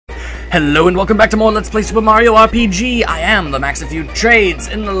Hello and welcome back to more Let's Play Super Mario RPG. I am the Maxoffewtrades.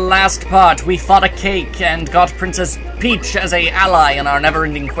 In the last part, we fought a cake and got Princess Peach as a ally in our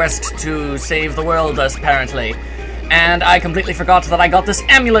never-ending quest to save the world, apparently. And I completely forgot that I got this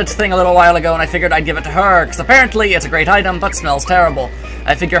amulet thing a little while ago, and I figured I'd give it to her, because apparently it's a great item, but smells terrible.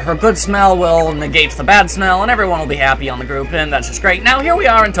 I figure her good smell will negate the bad smell, and everyone will be happy on the group, and that's just great. Now, here we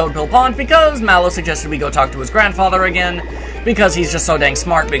are in Toadpill Pond, because Mallow suggested we go talk to his grandfather again, because he's just so dang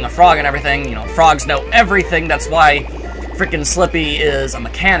smart being a frog and everything. You know, frogs know everything, that's why frickin' Slippy is a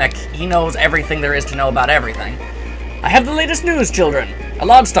mechanic. He knows everything there is to know about everything. I have the latest news, children. A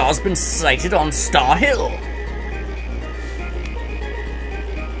large star's been sighted on Star Hill.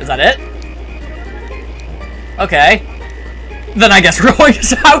 Is that it? Okay. Then I guess we're going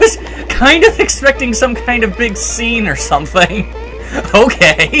to... I was kind of expecting some kind of big scene or something.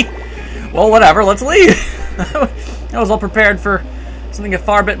 Okay. Well, whatever, let's leave. I was all prepared for something a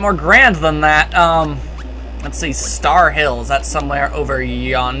far bit more grand than that. Let's see, Star Hill. Is that somewhere over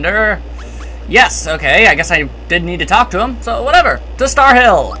yonder? Yes, okay, I guess I did need to talk to him, so whatever. To Star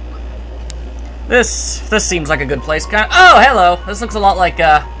Hill. This seems like a good place. Oh, hello. This looks a lot like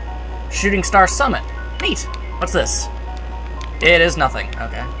Shooting Star Summit. Neat. What's this? It is nothing.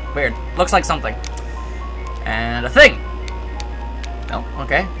 Okay. Weird. Looks like something. And a thing. Oh,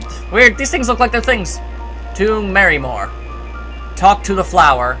 okay. Weird. These things look like they're things. To Marrymore. Talk to the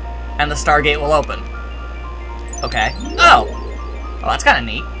flower, and the Stargate will open. Okay. Oh! Well, that's kind of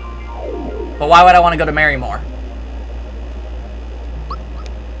neat. But why would I want to go to Marrymore?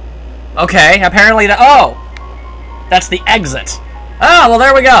 Okay, apparently oh! That's the exit. Oh, well,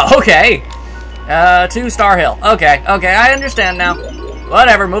 there we go. Okay. To Star Hill. Okay, okay, I understand now.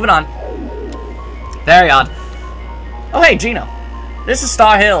 Whatever, moving on. Very odd. Oh, hey, Gino. This is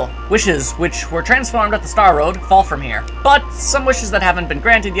Star Hill. Wishes, which were transformed at the Star Road, fall from here. But some wishes that haven't been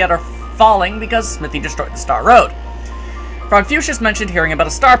granted yet are falling because Smithy destroyed the Star Road. Frogfucius mentioned hearing about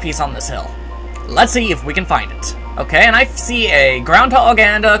a star piece on this hill. Let's see if we can find it. Okay, and I see a groundhog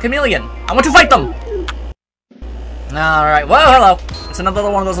and a chameleon. I want to fight them! Alright, whoa, hello. It's another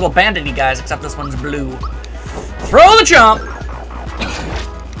one of those little bandity guys, except this one's blue. Throw the chomp!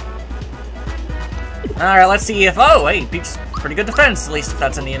 Alright, let's see if... Oh, hey, Peach's pretty good defense, at least if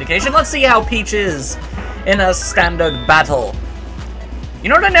that's any indication. Let's see how Peach is in a standard battle. You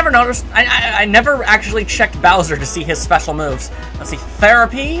know what I never noticed? I never actually checked Bowser to see his special moves. Let's see,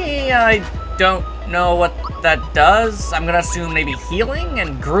 Therapy? I don't know what that does. I'm gonna assume maybe healing,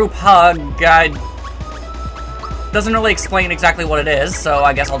 and Group Hug, doesn't really explain exactly what it is, so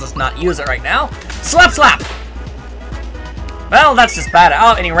I guess I'll just not use it right now. Slap, slap! Well, that's just bad.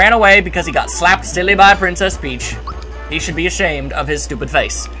 Oh, and he ran away because he got slapped silly by Princess Peach. He should be ashamed of his stupid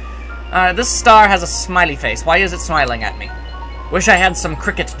face. This star has a smiley face. Why is it smiling at me? Wish I had some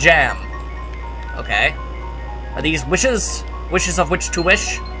cricket jam. Okay. Are these wishes? Wishes of which to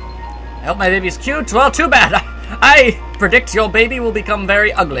wish? I hope my baby's cute. Well, too bad. I predict your baby will become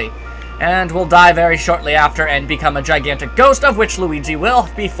very ugly. And will die very shortly after and become a gigantic ghost, of which Luigi will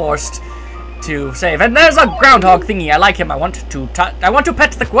be forced to save. And there's a groundhog thingy. I like him. I want to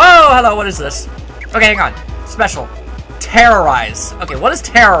pet the... Whoa, hello, what is this? Okay, hang on. Special. Terrorize. Okay, what is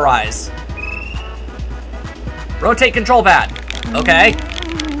terrorize? Rotate control pad. Okay.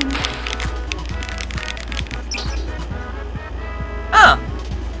 Huh.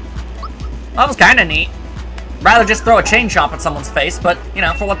 That was kind of neat. Rather just throw a chain chomp at someone's face, but, you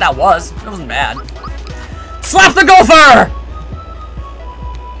know, for what that was, it wasn't bad. Slap the gopher!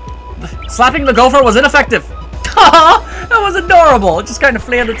 Slapping the gopher was ineffective. That was adorable. It just kind of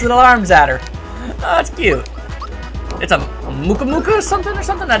flailed its little arms at her. Oh, that's cute. It's a Muka Muka or something?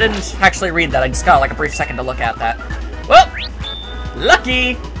 I didn't actually read that. I just got like a brief second to look at that. Well,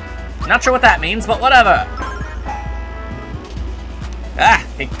 lucky. Not sure what that means, but whatever. Ah,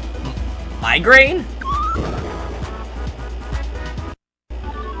 hey, migraine?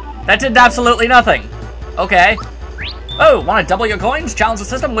 That did absolutely nothing. Okay. Oh, want to double your coins? Challenge the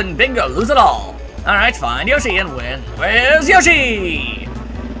system, win bingo, lose it all. Alright, find Yoshi and win. Where's Yoshi?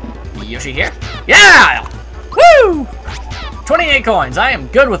 Yoshi here? Yeah! Woo! 28 coins. I am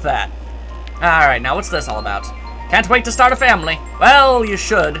good with that. Alright, now what's this all about? Can't wait to start a family. Well, you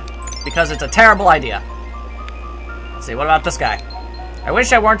should, because it's a terrible idea. Let's see, what about this guy? I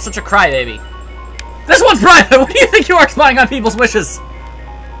wish I weren't such a crybaby. This one's private! What do you think you are spying on people's wishes?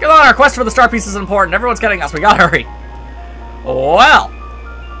 Come on, our quest for the star piece is important. Everyone's getting us. We gotta hurry. Well,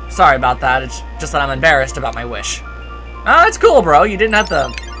 sorry about that. It's just that I'm embarrassed about my wish. Oh, that's cool, bro. You didn't have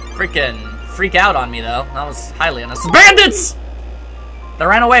to freaking freak out on me, though. That was highly unnecessary. Bandits! They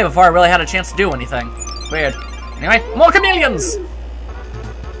ran away before I really had a chance to do anything. Weird. Anyway, more chameleons!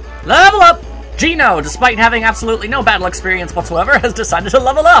 Level up! Gino, despite having absolutely no battle experience whatsoever, has decided to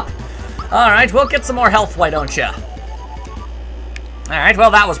level up. Alright, we'll get some more health, why don't ya? Alright,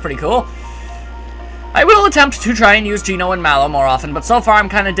 well that was pretty cool. I will attempt to try and use Gino and Mallow more often, but so far I'm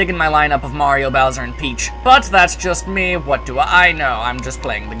kind of digging my lineup of Mario, Bowser, and Peach. But that's just me, what do I know? I'm just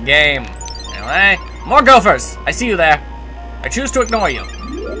playing the game. Anyway, more gophers! I see you there. I choose to ignore you.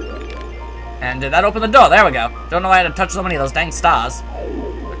 And did that open the door? There we go. Don't know why I had to touch so many of those dang stars.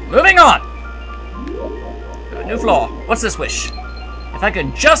 Moving on! New floor. What's this wish? If I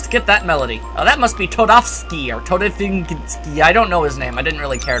could just get that melody. Oh, that must be Todovsky or Todofinsky. I don't know his name. I didn't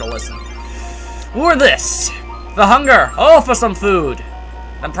really care to listen. Or this. The hunger. Oh, for some food.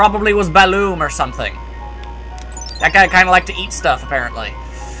 That probably was Balloom or something. That guy kind of liked to eat stuff, apparently.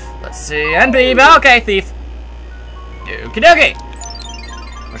 Let's see. NB. Okay, thief. Okie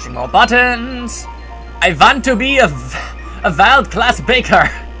dokie. Pushing more buttons. I want to be a world-class baker.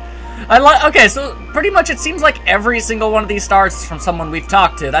 Okay, so pretty much it seems like every single one of these stars is from someone we've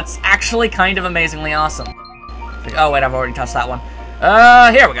talked to. That's actually kind of amazingly awesome. Oh, wait, I've already touched that one.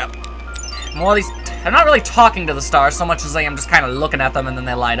 Here we go. More of these... I'm not really talking to the stars so much as I am just kind of looking at them and then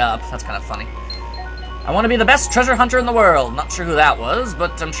they light up. That's kind of funny. I want to be the best treasure hunter in the world. Not sure who that was,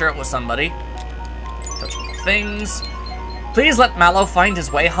 but I'm sure it was somebody. Touching things. Please let Mallow find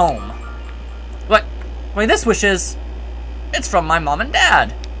his way home. What? Wait, this wish is... It's from my mom and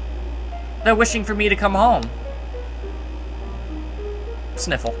dad. They're wishing for me to come home.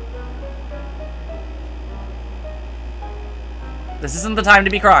 Sniffle. This isn't the time to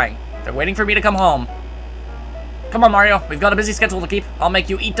be crying. They're waiting for me to come home. Come on, Mario. We've got a busy schedule to keep. I'll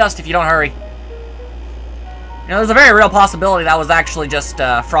make you eat dust if you don't hurry. You know, there's a very real possibility that was actually just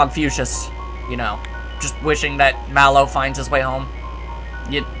Frog Fuchsius. You know, just wishing that Mallow finds his way home.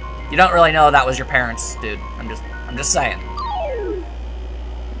 You don't really know that was your parents, dude. I'm just saying.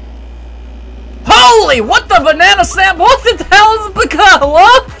 Holy! What the banana sand? What the hell is the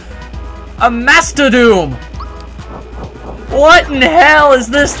what? A Mastadoom. What in hell is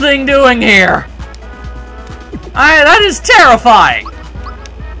this thing doing here? That is terrifying.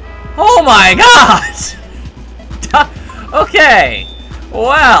 Oh my god. Okay.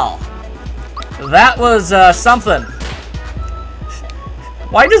 Well, that was something.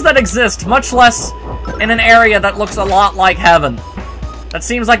 Why does that exist? Much less in an area that looks a lot like heaven. That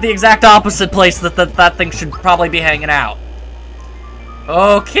seems like the exact opposite place that thing should probably be hanging out.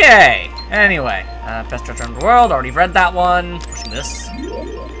 Okay. Anyway, best treasure in the world. Already read that one. Pushing this.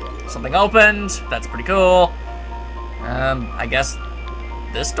 Something opened. That's pretty cool. I guess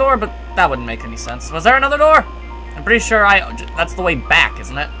this door, but that wouldn't make any sense. Was there another door? I'm pretty sure that's the way back,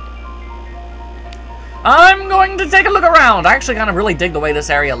 isn't it? I'm going to take a look around. I actually kind of really dig the way this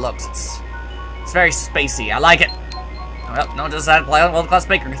area looks. It's very spacey. I like it. Well, no, just that world-class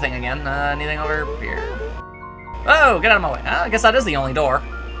baker thing again. Anything over here? Oh, get out of my way. I guess that is the only door.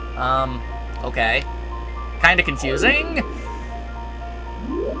 Okay. Kinda confusing.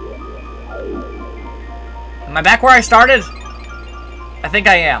 Am I back where I started? I think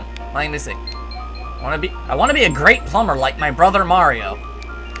I am. Let me see. I wanna be a great plumber like my brother Mario.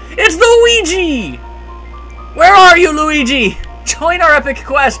 It's Luigi! Where are you, Luigi? Join our epic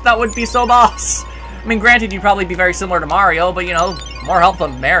quest. That would be so boss. I mean, granted, you'd probably be very similar to Mario, but, you know, more help the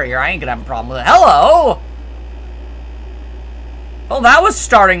merrier. I ain't gonna have a problem with it. Hello! Well, that was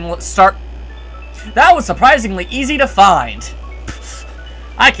that was surprisingly easy to find.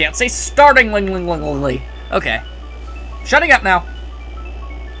 I can't say startingly. Okay. Shutting up now.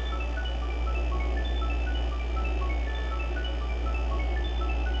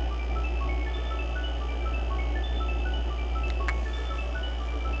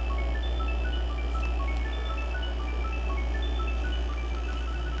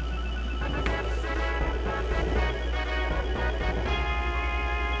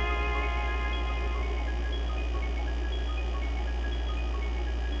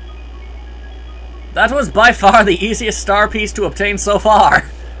 That was by far the easiest star piece to obtain so far.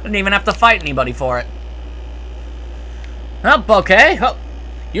 Didn't even have to fight anybody for it. Oh, okay. Oh,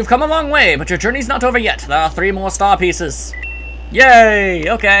 you've come a long way, but your journey's not over yet. There are 3 more star pieces.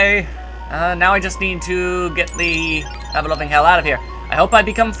 Yay! Okay. Now I just need to get the ever-loving hell out of here. I hope I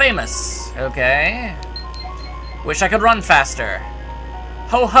become famous. Okay. Wish I could run faster.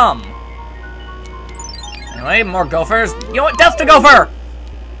 Ho-hum. Anyway, more gophers. You know what? Death to Gopher!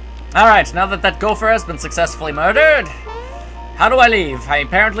 Alright, now that gopher has been successfully murdered, how do I leave? I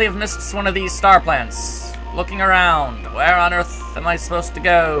apparently have missed one of these star plants. Looking around, where on earth am I supposed to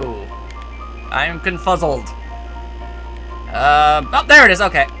go? I'm confuzzled. Oh, there it is,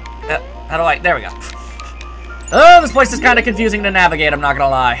 okay. How do I, there we go. Oh, this place is kind of confusing to navigate, I'm not gonna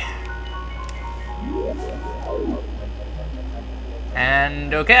lie.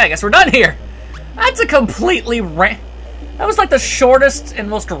 And, okay, I guess we're done here. That's a completely that was like the shortest and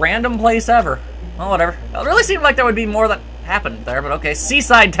most random place ever. Well, whatever. It really seemed like there would be more that happened there, but okay.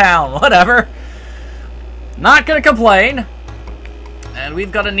 Seaside town, whatever. Not gonna complain. And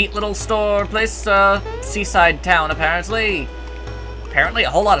we've got a neat little store place, seaside town, apparently. Apparently a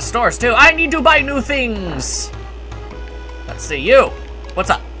whole lot of stores, too. I need to buy new things. Let's see, you. What's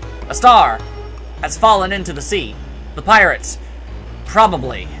up? A star has fallen into the sea. The pirates.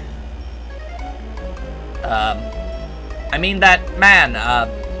 Probably. I mean that man,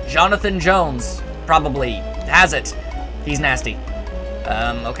 Jonathan Jones, probably has it. He's nasty.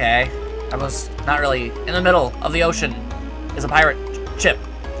 Okay. I was not really in the middle of the ocean. Is a pirate ship.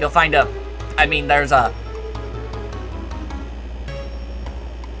 You'll find I mean, there's a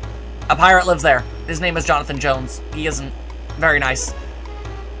pirate lives there. His name is Jonathan Jones. He isn't very nice.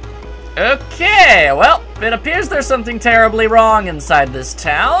 Okay, well, it appears there's something terribly wrong inside this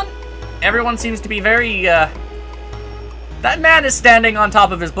town. Everyone seems to be very, that man is standing on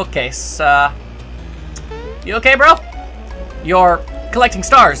top of his bookcase. You okay, bro? You're collecting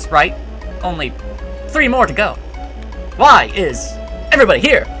stars, right? Only 3 more to go. Why is everybody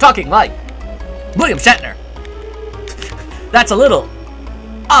here talking like William Shatner? That's a little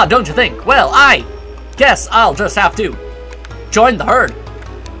odd, don't you think? Well, I guess I'll just have to join the herd.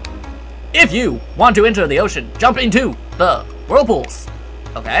 If you want to enter the ocean, jump into the whirlpools.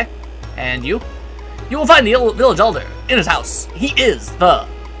 Okay. And you? You will find the village elder in his house. He is the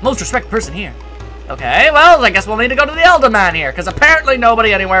most respected person here. Okay, well, I guess we'll need to go to the elder man here, because apparently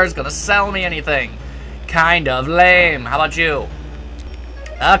nobody anywhere is going to sell me anything. Kind of lame. How about you?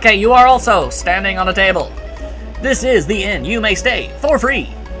 Okay, you are also standing on a table. This is the inn. You may stay for free.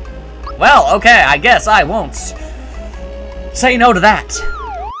 Well, okay, I guess I won't say no to that.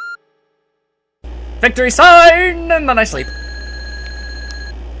 Victory sign, and then I sleep.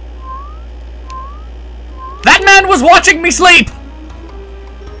 That man was watching me sleep!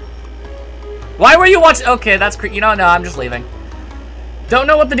 Why were you watching? Okay, that's you know, no, I'm just leaving. Don't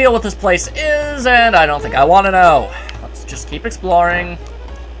know what the deal with this place is, and I don't think I want to know. Let's just keep exploring.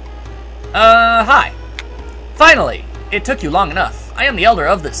 Hi. Finally, it took you long enough. I am the elder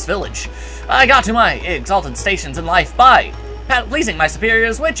of this village. I got to my exalted stations in life by pleasing my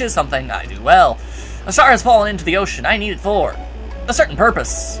superiors, which is something I do well. A star has fallen into the ocean. I need it for a certain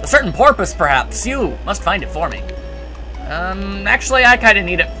purpose. A certain porpoise, perhaps. You must find it for me. Actually, I kind of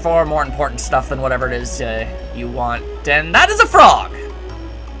need it for more important stuff than whatever it is you want. And that is a frog!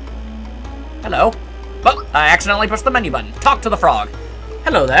 Hello. Oh, I accidentally pushed the menu button. Talk to the frog.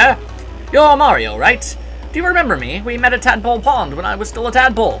 Hello there. You're Mario, right? Do you remember me? We met at Tadpole Pond when I was still a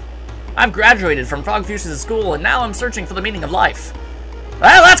tadpole. I've graduated from Frogfuse's school, and now I'm searching for the meaning of life.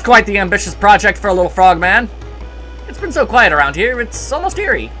 Well, that's quite the ambitious project for a little frog man. It's been so quiet around here, it's almost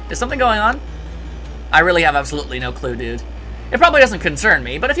eerie. Is something going on? I really have absolutely no clue, dude. It probably doesn't concern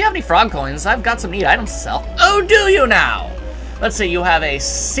me, but if you have any frog coins, I've got some neat items to sell. Oh, do you now? Let's see, you have a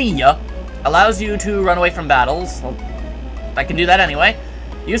See Ya. Allows you to run away from battles. Well, I can do that anyway.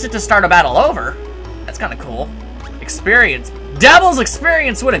 Use it to start a battle over. That's kind of cool. Experience. Devil's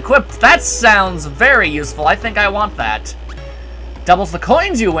experience when equipped. That sounds very useful. I think I want that. Doubles the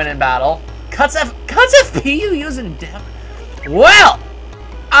coins you win in battle. Cuts FP you use in death. Well,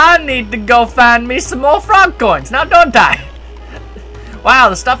 I need to go find me some more frog coins. Now, don't die. Wow,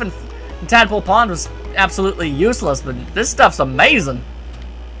 the stuff in Tadpole Pond was absolutely useless, but this stuff's amazing.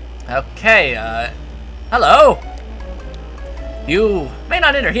 Okay, hello. You may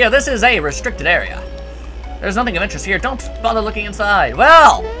not enter here. This is a restricted area. There's nothing of interest here. Don't bother looking inside.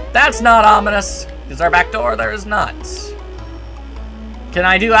 Well, that's not ominous. Is there a back door? There is not. Can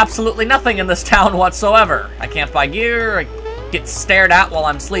I do absolutely nothing in this town whatsoever? I can't buy gear. I get stared at while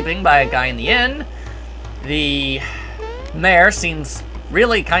I'm sleeping by a guy in the inn. The mayor seems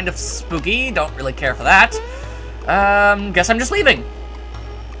really kind of spooky. Don't really care for that. Guess I'm just leaving.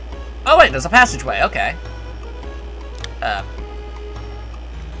 Oh wait, there's a passageway. Okay.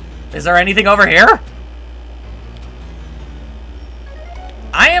 Is there anything over here?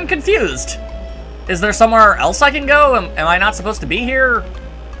 I am confused. Is there somewhere else I can go? Am I not supposed to be here?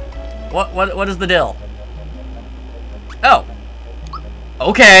 What is the deal? Oh.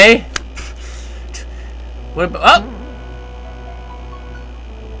 Okay. Oh.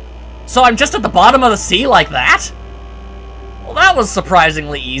 So I'm just at the bottom of the sea like that? Well, that was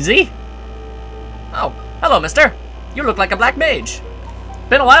surprisingly easy. Oh, hello, mister. You look like a black mage.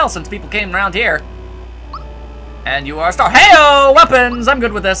 Been a while since people came around here. And you are a star. Hey-oh! Weapons! I'm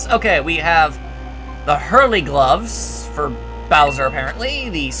good with this. Okay, we have the Hurley gloves for Bowser, apparently.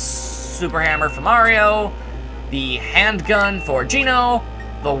 The super hammer for Mario. The handgun for Gino.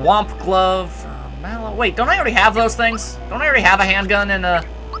 The Womp glove for Mallow. Wait, don't I already have those things? Don't I already have a handgun and a...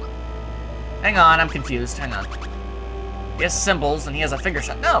 Hang on, I'm confused. Hang on. He has symbols and he has a finger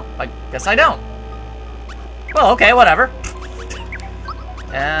shot. No, I guess I don't. Well, okay, whatever.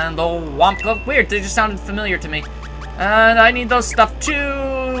 And the Womp glove. Weird, they just sounded familiar to me. And I need those stuff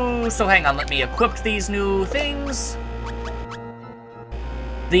too. So hang on, let me equip these new things.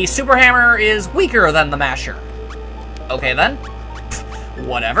 The super hammer is weaker than the masher. Okay then.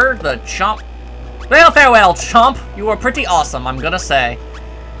 Whatever, the chomp. Well, farewell, chomp. You are pretty awesome, I'm gonna say.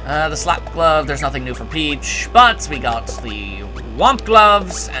 The slap glove, there's nothing new for Peach, but we got the Womp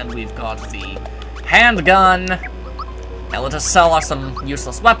gloves, and we've got the handgun. Now let us sell us some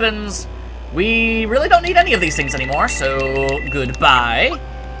useless weapons. We really don't need any of these things anymore, so goodbye.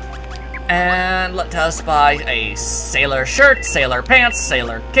 And let us buy a sailor shirt, sailor pants,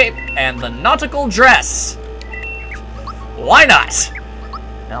 sailor cape, and the nautical dress. Why not?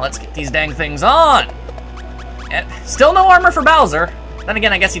 Now let's get these dang things on. And still no armor for Bowser. Then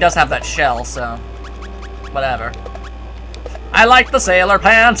again, I guess he does have that shell, so whatever. I like the sailor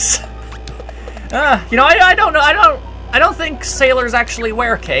pants. You know, I don't know. I don't think sailors actually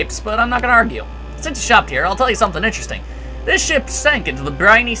wear capes, but I'm not gonna argue. Since you shopped here, I'll tell you something interesting. This ship sank into the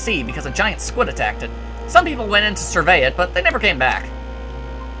briny sea because a giant squid attacked it. Some people went in to survey it, but they never came back.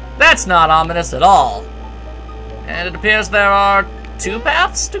 That's not ominous at all. And it appears there are 2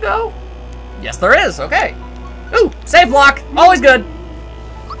 paths to go? Yes, there is. Okay. Ooh, save block. Always good.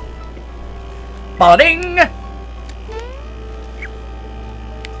 Ba-ding!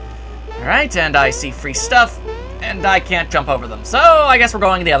 Alright, and I see free stuff, and I can't jump over them, so I guess we're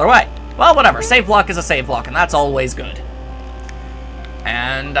going the other way. Well, whatever. Save block is a save block, and that's always good.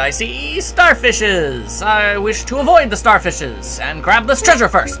 And I see starfishes. I wish to avoid the starfishes and grab this treasure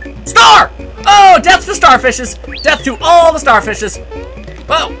first. Star! Oh, death to starfishes! Death to all the starfishes!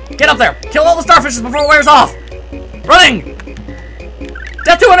 Whoa, get up there! Kill all the starfishes before it wears off! Running!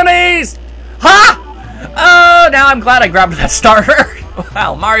 Death to enemies! Ha! Oh, now I'm glad I grabbed that starter.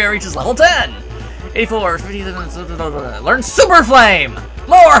 Wow, Mario reaches level 10. 84, 50, learn Super Flame!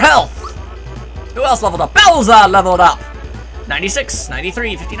 More health! Who else leveled up? Bowser leveled up! 96,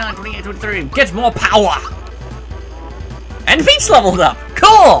 93, 59, 28, 23. Get more power! And Peach leveled up!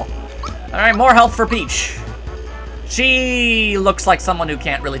 Cool! Alright, more health for Peach. She looks like someone who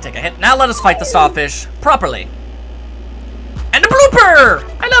can't really take a hit. Now let us fight the starfish properly. And a blooper!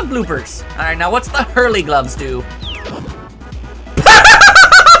 I love bloopers. Alright, now what's the Hurley gloves do?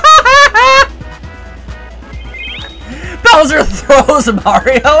 Bowser throws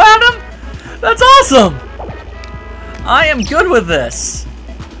Mario at him? That's awesome! I am good with this.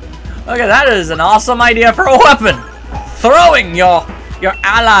 Okay, that is an awesome idea for a weapon. Throwing your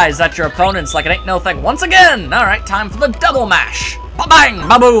allies at your opponents like it ain't no thing. Once again! Alright, time for the double mash. Ba-bang!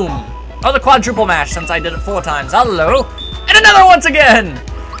 Ba-boom! Or the quadruple mash, since I did it 4 times. Hello! And another once again!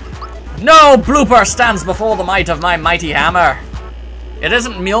 No blooper stands before the might of my mighty hammer. It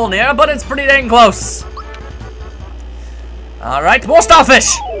isn't Mjolnir, but it's pretty dang close. Alright, more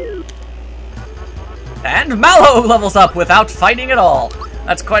starfish! And Mallow levels up without fighting at all.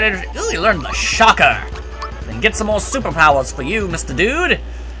 That's quite interesting. Ooh, you learned the shocker. Then get some more superpowers for you, Mr. Dude.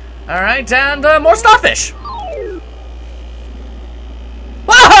 Alright, and more starfish.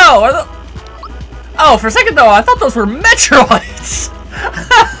 Whoa! Oh, for a second though, I thought those were Metroids.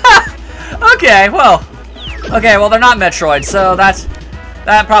 Okay, well, they're not Metroids, so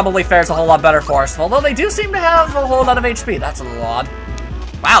that probably fares a whole lot better for us. Although they do seem to have a whole lot of HP. That's a little odd.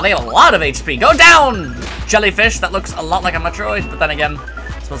 Wow, they have a lot of HP. Go down, jellyfish. That looks a lot like a Metroid, but then again,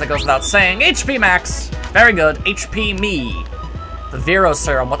 I suppose that goes without saying. HP max. Very good. HP me. The Vero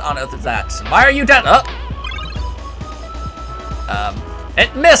Serum. What on earth is that? Why are you dead?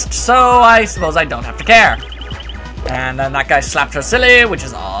 It missed, so I suppose I don't have to care. And then that guy slapped her silly, which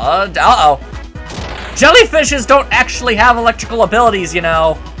is odd. Uh-oh. Jellyfishes don't actually have electrical abilities, you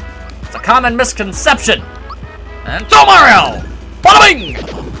know. It's a common misconception. And throw Mario! Bada-bing!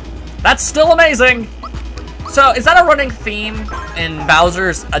 That's still amazing. So, is that a running theme in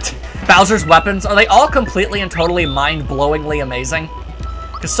Bowser's weapons? Are they all completely and totally mind-blowingly amazing?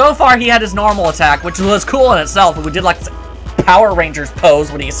 Because so far he had his normal attack, which was cool in itself, and we did like Power Rangers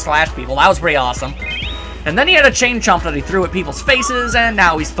pose when he slashed people. That was pretty awesome. And then he had a chain chomp that he threw at people's faces, and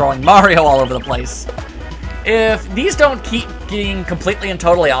now he's throwing Mario all over the place. If these don't keep being completely and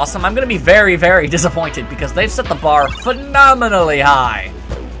totally awesome, I'm going to be very, very disappointed because they've set the bar phenomenally high.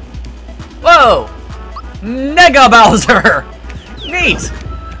 Whoa! Mega Bowser! Neat!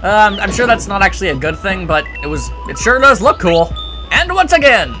 I'm sure that's not actually a good thing, but it sure does look cool. And once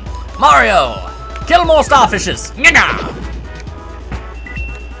again, Mario, kill more starfishes.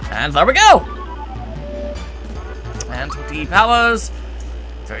 And there we go. And 20 powers.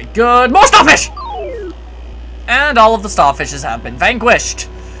 Very good. More starfish! And all of the starfishes have been vanquished.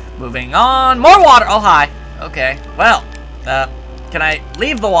 Moving on. More water. Oh, hi. Okay. Well, can I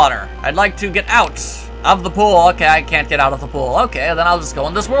leave the water? I'd like to get out of the pool. Okay, I can't get out of the pool. Okay, then I'll just go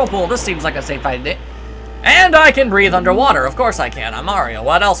in this whirlpool. This seems like a safe idea. And I can breathe underwater. Of course I can. I'm Mario.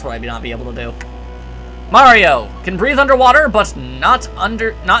 What else would I not be able to do? Mario can breathe underwater, but not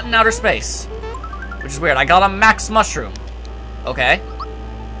in outer space. Which is weird. I got a max mushroom. Okay.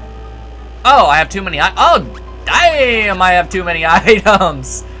 Oh, I have too many. Oh, damn! I have too many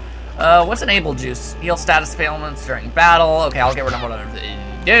items. What's enable juice? Heal status ailments during battle. Okay, I'll get rid of whatever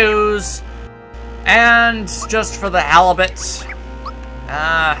it does. And just for the hell of it,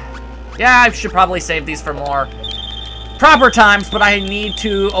 yeah, I should probably save these for more proper times, but I need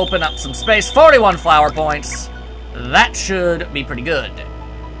to open up some space. 41 flower points. That should be pretty good.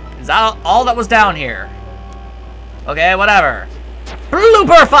 Is that all that was down here? Okay, whatever.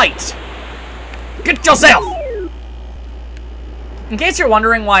 Blooper fight! Get yourself! In case you're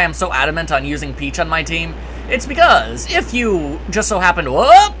wondering why I'm so adamant on using Peach on my team, it's because if you just so happen to...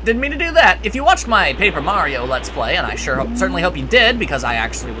 Whoop! Didn't mean to do that. If you watched my Paper Mario Let's Play, and I certainly hope you did, because I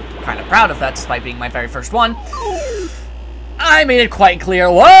actually was kind of proud of that despite being my very first one, I made it quite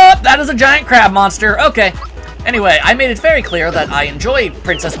clear... Whoop! That is a giant crab monster. Okay. Anyway, I made it very clear that I enjoy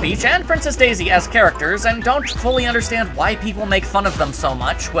Princess Peach and Princess Daisy as characters, and don't fully understand why people make fun of them so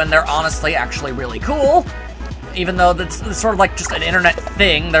much when they're honestly actually really cool. Even though it's sort of like just an internet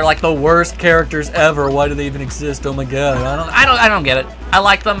thing, they're like the worst characters ever. Why do they even exist? Oh my god, I don't get it. I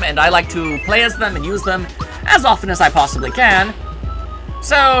like them, and I like to play as them and use them as often as I possibly can.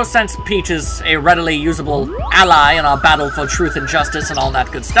 So, since Peach is a readily usable ally in our battle for truth and justice and all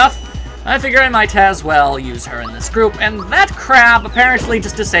that good stuff, I figure I might as well use her in this group. And that crab apparently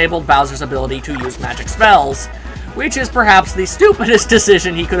just disabled Bowser's ability to use magic spells, which is perhaps the stupidest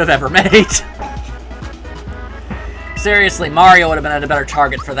decision he could have ever made. Seriously, Mario would have been a better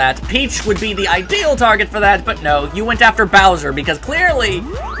target for that. Peach would be the ideal target for that, but no, you went after Bowser because clearly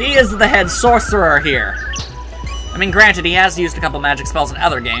he is the head sorcerer here. I mean, granted, he has used a couple magic spells in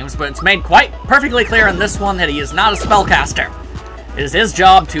other games, but it's made quite perfectly clear in this one that he is not a spellcaster. It is his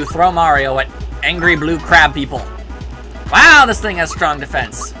job to throw Mario at angry blue crab people. Wow, this thing has strong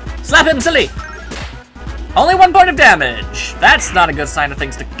defense. Slap him silly! Only 1 point of damage. That's not a good sign of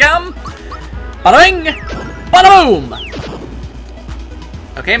things to come. Bada-bing! Bada-boom!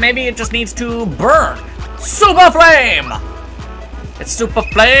 Okay, maybe it just needs to burn. Super Flame! It's Super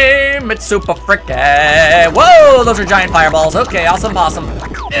Flame, it's Super Fricky. Whoa, those are giant fireballs. Okay, awesome, awesome.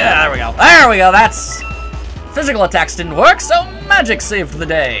 Yeah, there we go. There we go, that's... Physical attacks didn't work, so magic saved the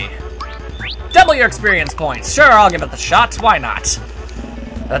day. Double your experience points. Sure, I'll give it the shot. Why not?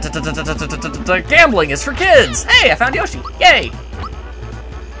 Gambling is for kids. Hey, I found Yoshi. Yay!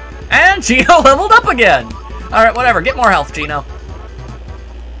 And Gino leveled up again. Alright, whatever. Get more health, Gino.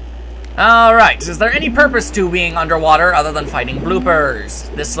 Alright, is there any purpose to being underwater other than fighting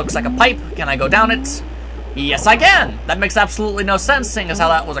bloopers? This looks like a pipe. Can I go down it? Yes, I can. That makes absolutely no sense, seeing as how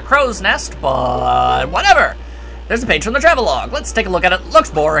that was a crow's nest, but whatever. There's a page from the travelogue. Let's take a look at it. Looks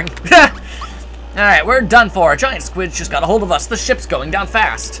boring. Alright, we're done for. A giant squid just got a hold of us. The ship's going down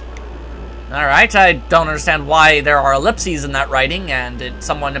fast. Alright, I don't understand why there are ellipses in that writing, and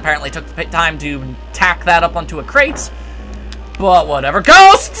someone apparently took the time to tack that up onto a crate. But whatever.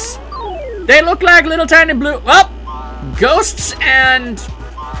 Ghosts! They look like little tiny blue... Oh! Ghosts and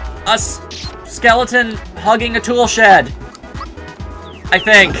a skeleton hugging a tool shed. I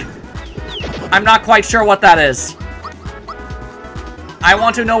think. I'm not quite sure what that is. I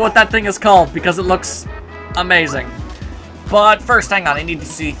want to know what that thing is called, because it looks amazing. But first, hang on, I need to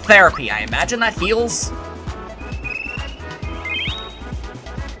see therapy. I imagine that heals?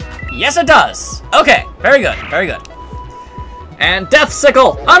 Yes, it does. Okay, very good, very good. And Death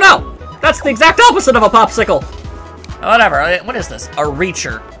Sickle. Oh no! That's the exact opposite of a popsicle. Whatever, what is this? A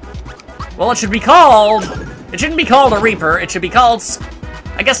Reacher. Well, it should be called... It shouldn't be called a Reaper, it should be called,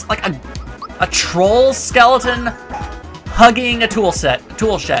 I guess, like a troll skeleton hugging a tool shed.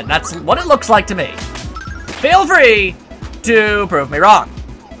 That's what it looks like to me. Feel free to prove me wrong.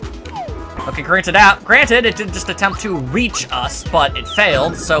 Okay, granted, it did just attempt to reach us, but it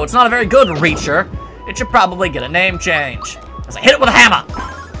failed, so it's not a very good Reacher. It should probably get a name change. As I hit it with a hammer.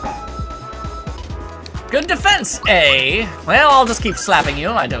 Good defense, eh? Well, I'll just keep slapping you.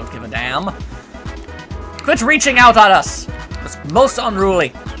 I don't give a damn. Quit reaching out at us. It's most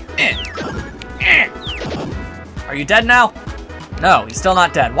unruly. Are you dead now? No, he's still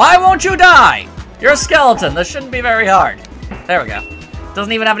not dead. Why won't you die? You're a skeleton. This shouldn't be very hard. There we go.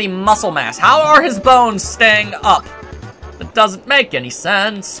 Doesn't even have any muscle mass. How are his bones staying up? That doesn't make any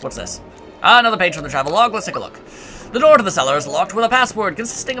sense. What's this? Another page from the travel log. Let's take a look. The door to the cellar is locked with a password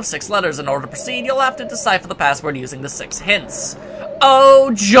consisting of 6 letters. In order to proceed, you'll have to decipher the password using the 6 hints.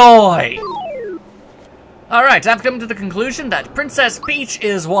 Oh, joy! Alright, I've come to the conclusion that Princess Peach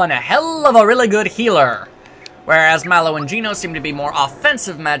is one hell of a really good healer. Whereas Mallow and Geno seem to be more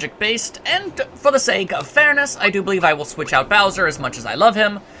offensive magic-based, and for the sake of fairness, I do believe I will switch out Bowser as much as I love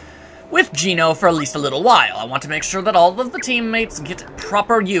him, with Geno for at least a little while. I want to make sure that all of the teammates get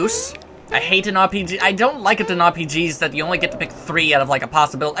proper use. I hate an RPG. I don't like it in RPGs that you only get to pick 3 out of like a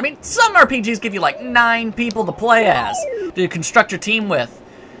possibility. I mean, some RPGs give you like 9 people to play as, to construct your team with.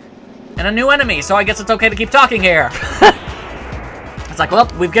 And a new enemy, so I guess it's okay to keep talking here. It's like,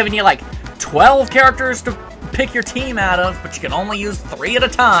 well, we've given you like 12 characters to pick your team out of, but you can only use 3 at a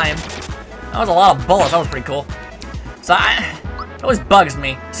time. That was a lot of bullets. That was pretty cool. So it always bugs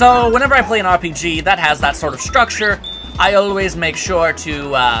me. So whenever I play an RPG that has that sort of structure, I always make sure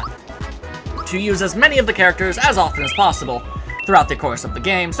to use as many of the characters as often as possible throughout the course of the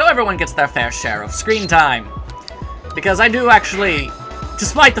game, so everyone gets their fair share of screen time. Because I do actually,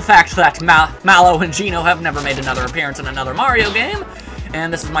 despite the fact that Mallow and Geno have never made another appearance in another Mario game,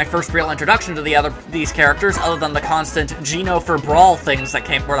 and this is my first real introduction to these characters, other than the constant Geno for Brawl things that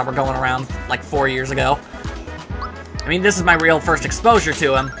were going around like 4 years ago. I mean, this is my real first exposure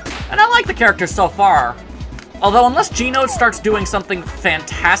to him, and I like the characters so far. Although, unless Geno starts doing something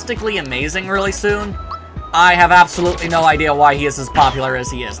fantastically amazing really soon, I have absolutely no idea why he is as popular as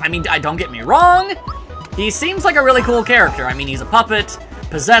he is. I mean, don't get me wrong, he seems like a really cool character. I mean, he's a puppet,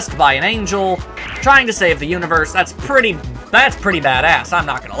 possessed by an angel, trying to save the universe. That's pretty badass, I'm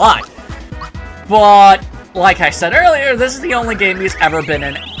not gonna lie. But, like I said earlier, this is the only game he's ever been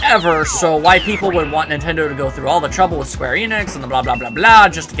in, ever, so why people would want Nintendo to go through all the trouble with Square Enix and the blah blah blah blah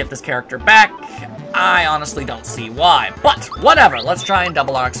just to get this character back, I honestly don't see why. But, whatever, let's try and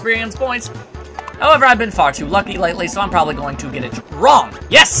double our experience points. However, I've been far too lucky lately, so I'm probably going to get it wrong.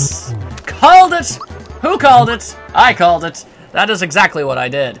 Yes! Called it! Who called it? I called it. That is exactly what I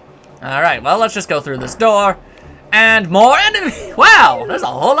did. Alright, well, let's just go through this door. And more enemies! Wow! There's a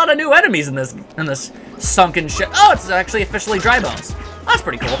whole lot of new enemies in this sunken ship. Oh, it's actually officially Dry Bones. That's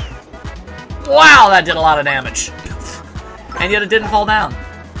pretty cool. Wow, that did a lot of damage. And yet it didn't fall down.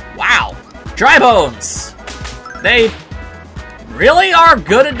 Wow. Dry Bones! They really are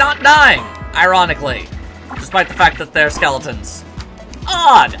good at not dying, ironically. Despite the fact that they're skeletons.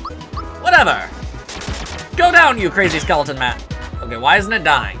 Odd! Whatever. Go down, you crazy skeleton man. Okay, why isn't it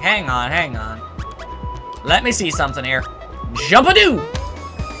dying? Hang on, hang on. Let me see something here. Jump-a-doo!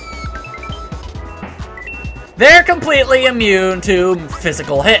 They're completely immune to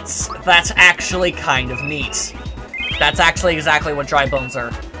physical hits. That's actually kind of neat. That's actually exactly what Dry Bones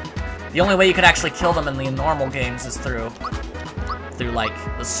are. The only way you could actually kill them in the normal games is through like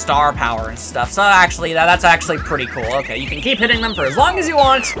the star power and stuff. So actually, that's actually pretty cool. Okay, you can keep hitting them for as long as you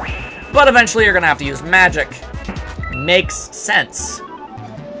want, but eventually you're gonna have to use magic. Makes sense.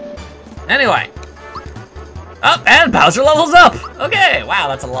 Anyway. Oh, and Bowser levels up! Okay, wow,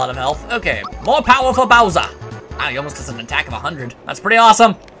 that's a lot of health. Okay, more power for Bowser. Wow, he almost does an attack of 100. That's pretty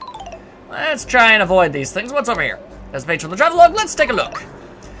awesome. Let's try and avoid these things. What's over here? There's a page from the travelogue. Let's take a look.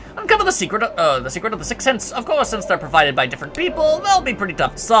 Uncover the secret of the 6 hints. Of course, since they're provided by different people, they'll be pretty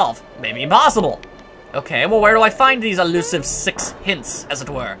tough to solve. Maybe impossible. Okay, well, where do I find these elusive 6 hints, as it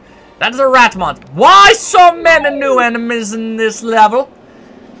were? That is a rat monster. Why so many new enemies in this level?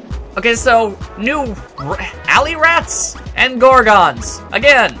 Okay, so, new alley rats and gorgons.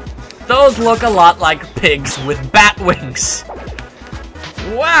 Again, those look a lot like pigs with bat wings.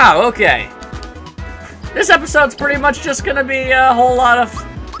 Wow, okay. This episode's pretty much just gonna be a whole lot of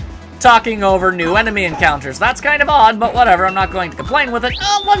talking over new enemy encounters. That's kind of odd, but whatever, I'm not going to complain with it.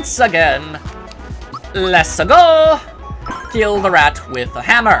 Once again, let's go kill the rat with a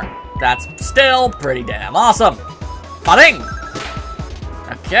hammer. That's still pretty damn awesome. Ba-ding!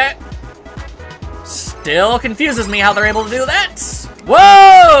 Okay. Still confuses me how they're able to do that.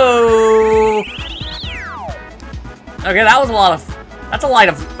 Whoa! Okay, that was a lot of... That's a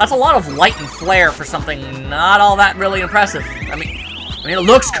lot of light and flare for something not all that really impressive. I mean, it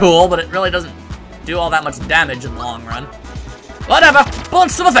looks cool, but it really doesn't do all that much damage in the long run. Whatever.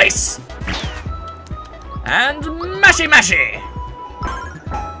 Bullets to the face. And mashy mashy.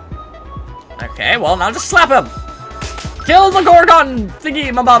 Okay, well, now just slap him. Kill the Gorgon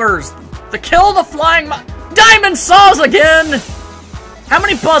thingy-mabobbers. Kill the flying diamond saws again. How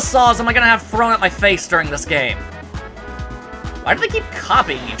many buzzsaws am I gonna have thrown at my face during this game? Why do they keep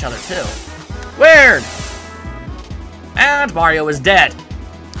copying each other, too? Weird! And Mario is dead.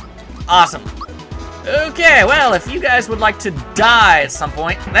 Awesome. Okay, well, if you guys would like to die at some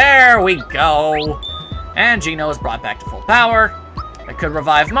point, there we go. And Geno is brought back to full power. I could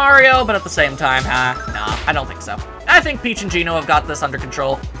revive Mario, but at the same time, nah, I don't think so. I think Peach and Geno have got this under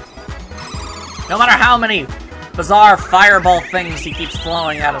control. No matter how many bizarre fireball things he keeps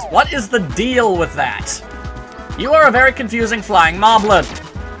flowing at us. What is the deal with that? You are a very confusing flying moblin.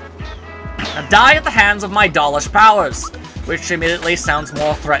 Now die at the hands of my dollish powers, which immediately sounds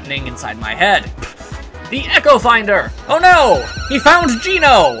more threatening inside my head. The Echo Finder! Oh no! He found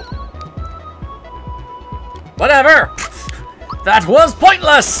Geno! Whatever! That was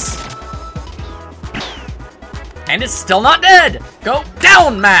pointless! And it's still not dead! Go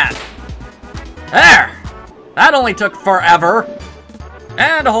down, man! There! That only took forever.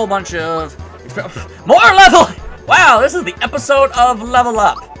 And a whole bunch of... more level! Wow, this is the episode of Level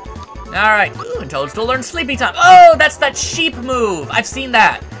Up. Alright, ooh, and Toadstool learned Sleepy Time. Oh, that's that sheep move! I've seen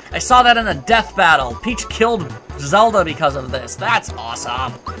that. I saw that in a death battle. Peach killed Zelda because of this. That's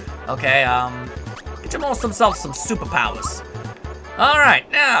awesome. Okay, get himself some superpowers.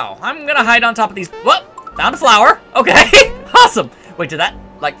 Alright, now, I'm gonna hide on top of these... Whoop! Found a flower. Okay, awesome. Wait, did that,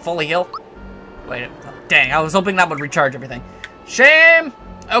 like, fully heal? Wait, dang, I was hoping that would recharge everything. Shame.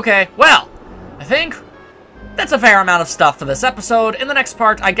 Okay, well, I think that's a fair amount of stuff for this episode. In the next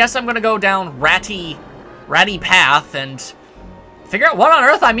part, I guess I'm gonna go down ratty path and figure out what on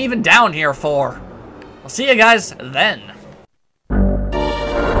earth I'm even down here for. I'll see you guys then.